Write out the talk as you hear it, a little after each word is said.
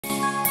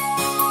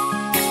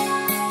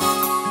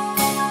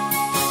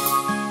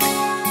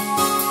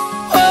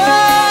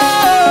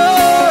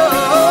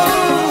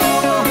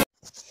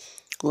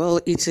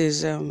Well, it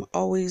is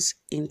always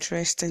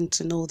interesting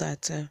to know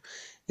that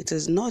it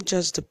is not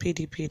just the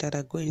PDP that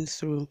are going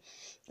through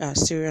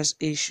serious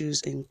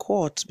issues in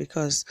court,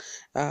 because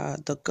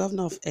the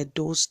governor of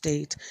Edo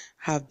State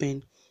have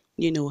been,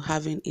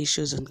 having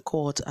issues in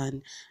court,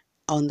 and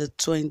on the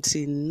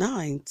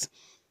 29th,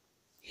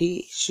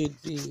 he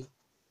should be,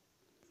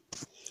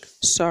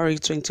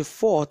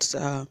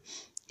 24th,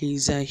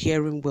 his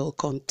hearing will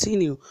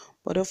continue.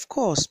 But of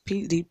course,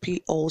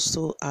 PDP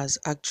also has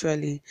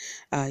actually,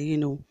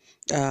 filed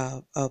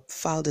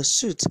a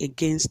suit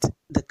against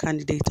the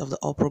candidate of the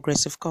All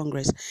Progressive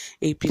Congress,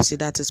 APC,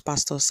 that is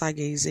Pastor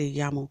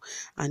IYAMU.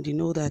 And you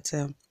know that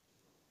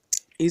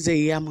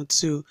IYAMU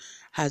too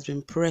has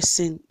been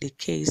pressing the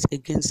case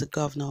against the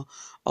governor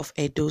of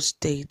Edo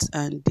State,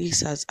 and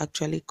this has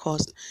actually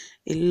caused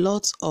a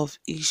lot of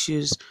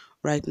issues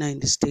right now in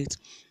the state,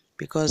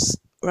 because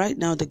right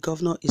now the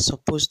governor is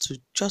supposed to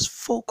just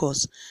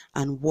focus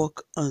and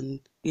work on,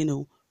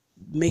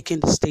 making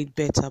the state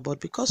better.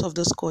 But because of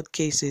those court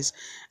cases,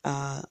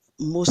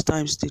 most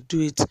times they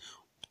do it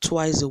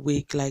twice a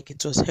week, like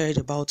it was heard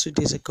about 2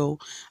 days ago,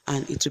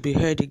 and it will be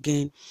heard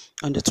again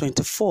on the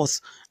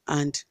 24th.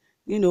 And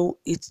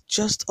it's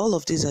just, all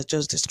of these are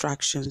just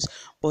distractions.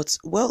 But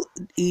well,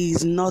 he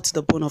is not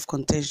the bone of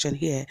contention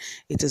here.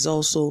 It is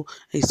also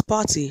his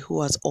party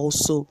who has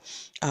also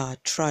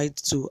tried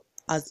to,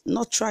 has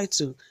not tried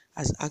to,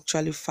 has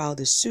actually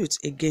filed a suit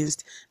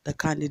against the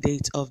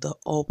candidate of the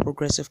All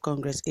Progressive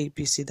Congress,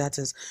 APC, that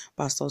is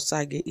Pastor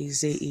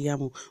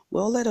IZE.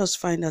 Well, let us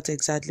find out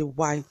exactly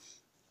why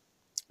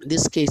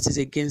this case is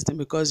against them,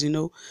 because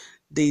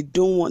they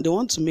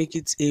want to make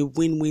it a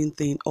win-win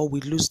thing, or we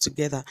lose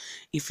together.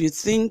 If you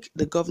think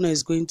the governor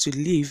is going to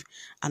leave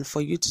and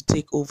for you to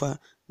take over,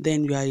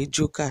 then you are a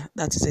joker.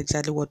 That is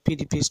exactly what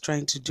PDP is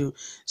trying to do.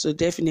 So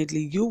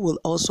definitely you will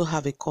also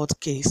have a court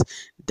case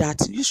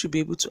that you should be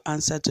able to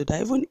answer to,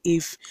 that even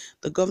if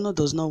the governor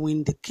does not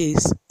win the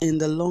case, in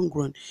the long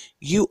run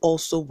you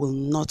also will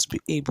not be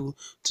able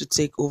to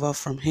take over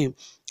from him.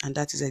 And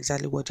that is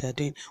exactly what they are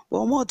doing.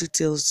 Well, more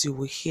details you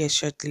will hear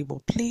shortly,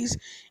 but please,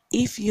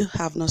 if you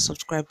have not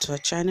subscribed to our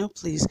channel,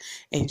 please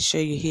ensure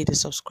you hit the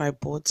subscribe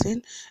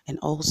button, and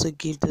also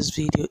give this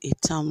video a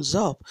thumbs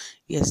up.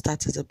 Yes,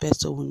 that is the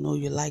best way we'll know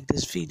you like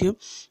this video.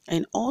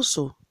 And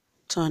also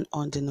turn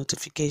on the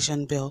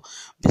notification bell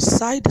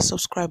beside the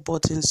subscribe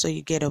button, so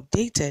you get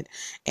updated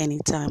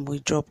anytime we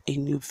drop a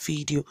new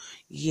video.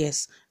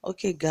 Yes,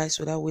 okay guys,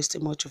 without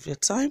wasting much of your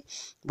time,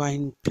 but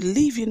I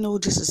believe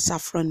this is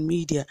Saffron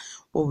Media,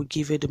 where we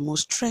give you the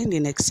most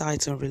trending,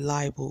 exciting,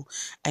 reliable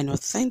and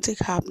authentic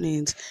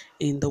happenings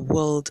in the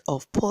world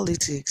of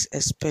politics,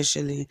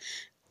 especially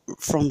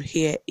from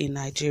here in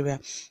Nigeria.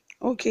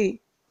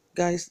 Okay,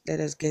 guys, let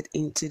us get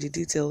into the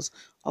details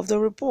of the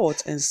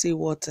report and see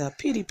what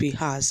PDP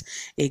has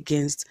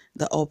against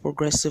the All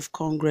Progressive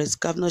Congress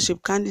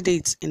governorship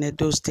candidates in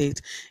Edo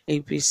State,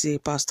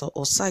 APC, Pastor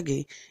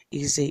IZE.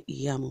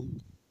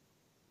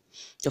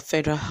 The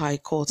Federal High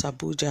Court,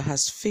 Abuja,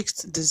 has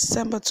fixed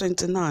December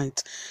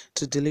 29th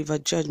to deliver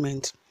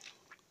judgment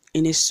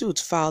in a suit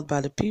filed by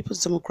the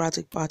People's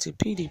Democratic Party,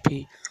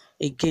 PDP,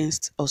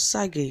 against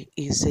IZE.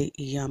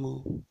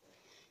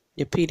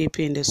 The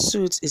PDP in the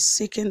suit is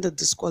seeking the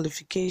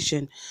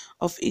disqualification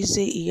of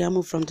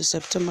IZE from the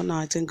September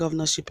 19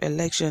 governorship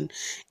election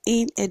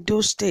in Edo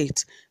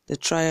State. The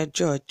trial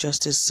judge,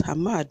 Justice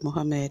Hamad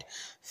Mohammed,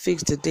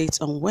 fixed the date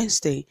on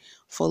Wednesday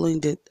following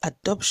the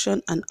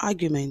adoption and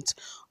argument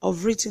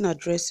of written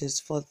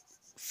addresses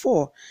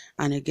for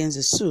and against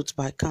the suit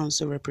by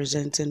counsel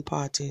representing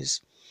parties.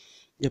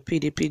 The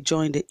PDP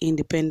joined the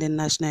Independent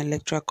National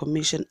Electoral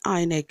Commission,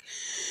 INEC,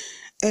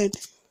 and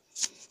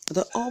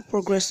the All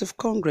Progressive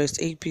Congress,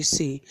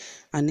 APC,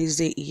 and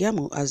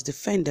IYAMU as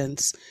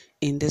defendants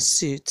in the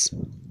suit.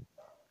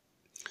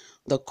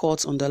 The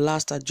court on the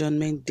last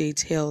adjournment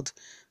date held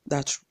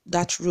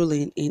that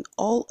ruling in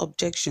all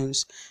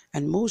objections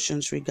and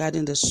motions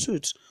regarding the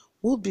suit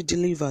would be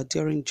delivered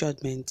during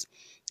judgment.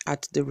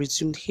 At the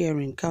resumed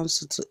hearing,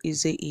 counsel to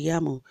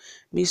IYAMU,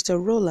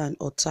 Mr. Roland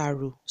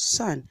Otaru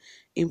San,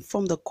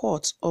 informed the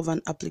court of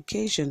an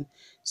application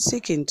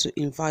seeking to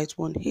invite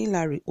one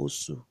Hilary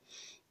Osu,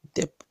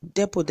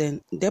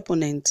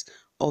 deponent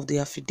of the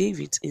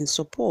affidavit, in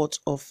support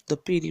of the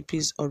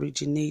PDP's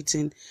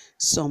originating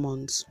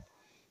summons.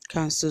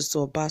 Counsel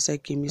to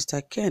OBASEKI,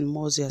 Mr. Ken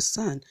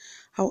Moziasan,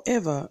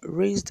 however,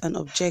 raised an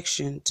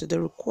objection to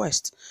the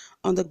request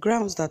on the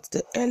grounds that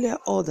the earlier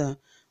order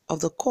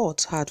of the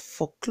court had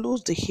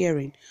foreclosed the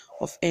hearing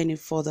of any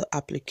further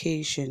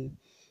application.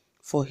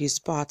 For his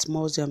part,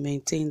 Mozia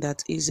maintained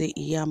that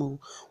IYAMU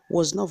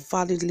was not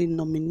validly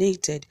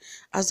nominated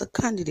as a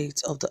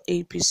candidate of the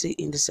APC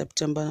in the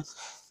September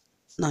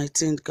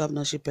 19th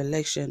governorship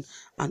election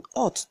and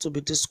ought to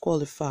be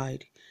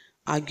disqualified.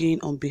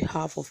 Arguing on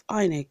behalf of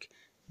INEC,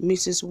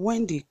 Mrs.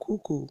 Wendy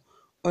Kuku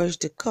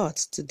urged the court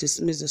to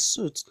dismiss the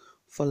suit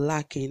for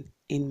lacking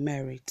in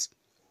merit.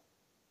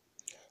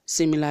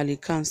 Similarly,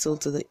 counsel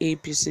to the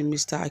APC,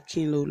 Mr.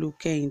 Akinlolu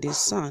Kehinde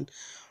San,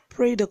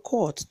 prayed the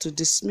court to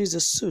dismiss the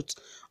suit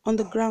on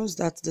the grounds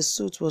that the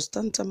suit was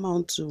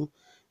tantamount to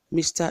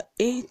Mr.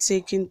 A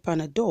taking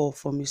Panadol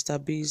for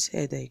Mr. B's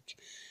headache.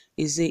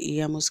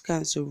 IYAMU's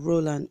counsel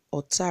Roland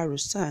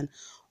Otaru-san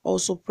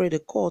also prayed the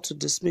court to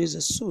dismiss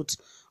the suit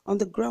on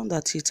the ground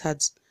that it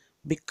had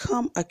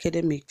become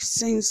academic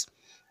since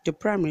the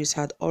primaries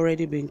had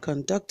already been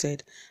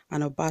conducted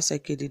and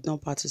OBASEKI did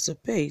not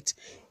participate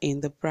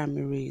in the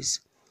primaries.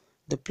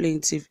 The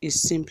plaintiff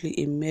is simply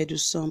a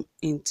meddlesome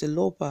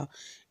interloper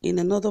in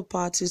another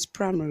party's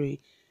primary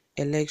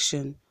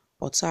election,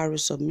 Otaru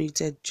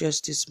submitted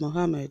Justice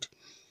Mohammed.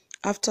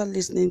 After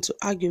listening to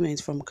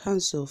arguments from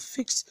counsel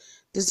fixed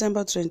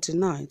December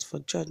 29th for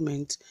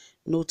judgment,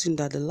 noting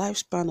that the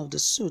lifespan of the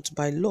suit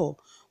by law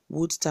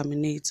would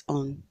terminate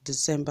on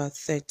December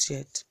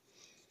 30th.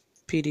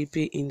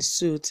 PDP in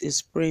suit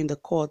is praying the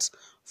courts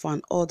for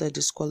an order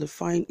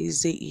disqualifying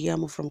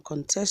IYAMU from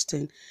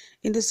contesting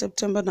in the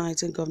September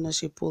 19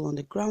 governorship poll on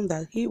the ground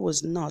that he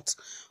was not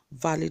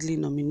validly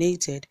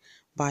nominated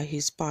by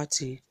his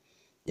party,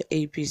 the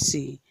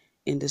APC.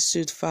 In the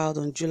suit filed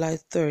on July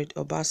 3rd,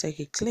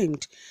 OBASEKI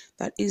claimed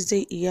that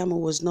IYAMU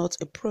was not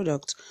a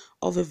product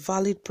of a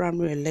valid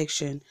primary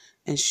election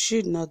and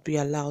should not be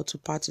allowed to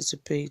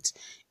participate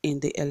in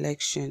the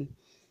election.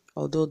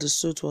 Although the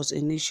suit was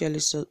initially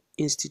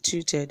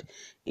instituted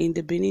in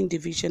the Benin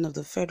Division of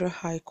the Federal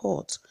High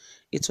Court,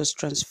 it was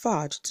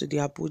transferred to the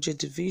Abuja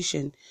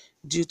Division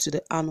due to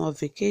the annual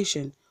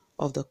vacation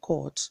of the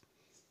court.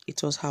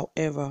 It was,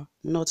 however,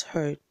 not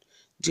heard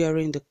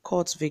during the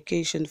court's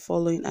vacation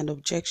following an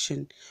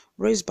objection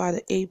raised by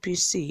the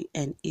APC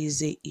and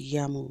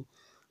IYAMU.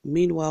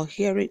 Meanwhile,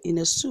 hearing in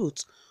a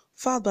suit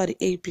filed by the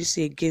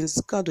APC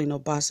against Godwin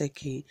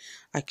OBASEKI,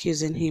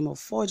 accusing him of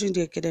forging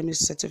the academic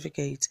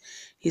certificate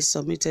he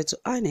submitted to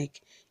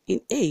INEC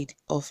in aid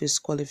of his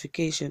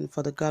qualification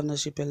for the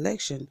governorship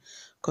election,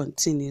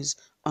 continues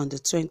on the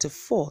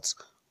 24th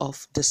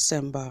of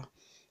December.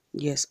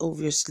 Yes,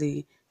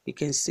 obviously, you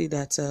can see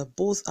that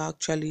both are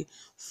actually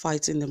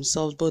fighting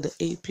themselves. Both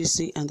the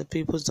APC and the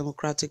People's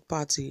Democratic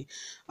Party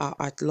are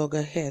at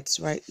loggerheads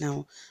right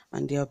now,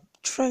 and they are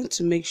trying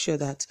to make sure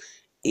that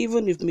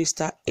even if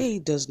Mr. A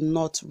does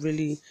not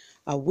really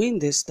win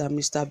this, that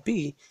Mr.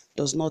 B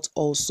does not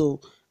also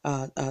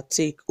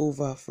take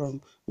over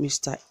from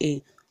Mr.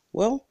 A.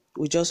 Well,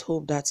 we just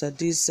hope that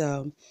this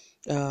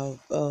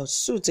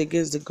suit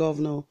against the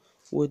governor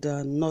would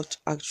not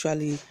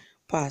actually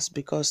pass,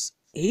 because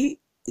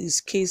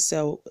his case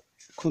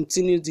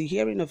continues, the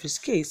hearing of his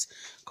case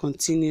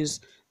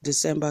continues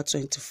December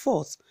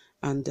 24th,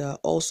 and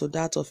also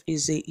that of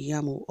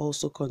IYAMU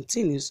also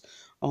continues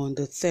on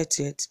the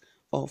 30th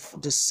of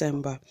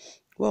December.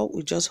 Well,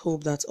 we just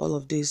hope that all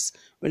of this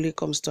really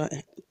come to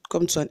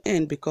an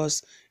end,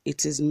 because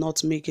it is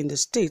not making the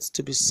state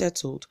to be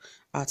settled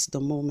at the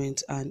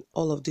moment, and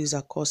all of these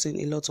are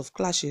causing a lot of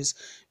clashes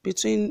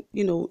between,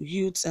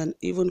 youths and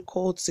even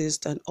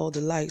cultists and all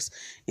the likes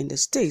in the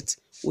state,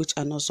 which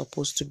are not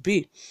supposed to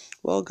be.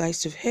 Well,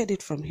 guys, you've heard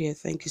it from here.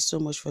 Thank you so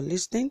much for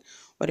listening.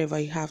 Whatever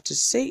you have to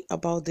say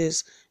about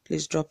this,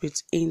 please drop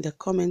it in the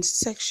comments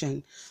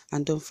section,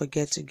 and don't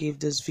forget to give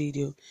this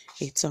video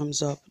a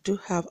thumbs up. Do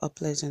have a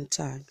pleasant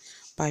time.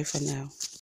 Bye for now.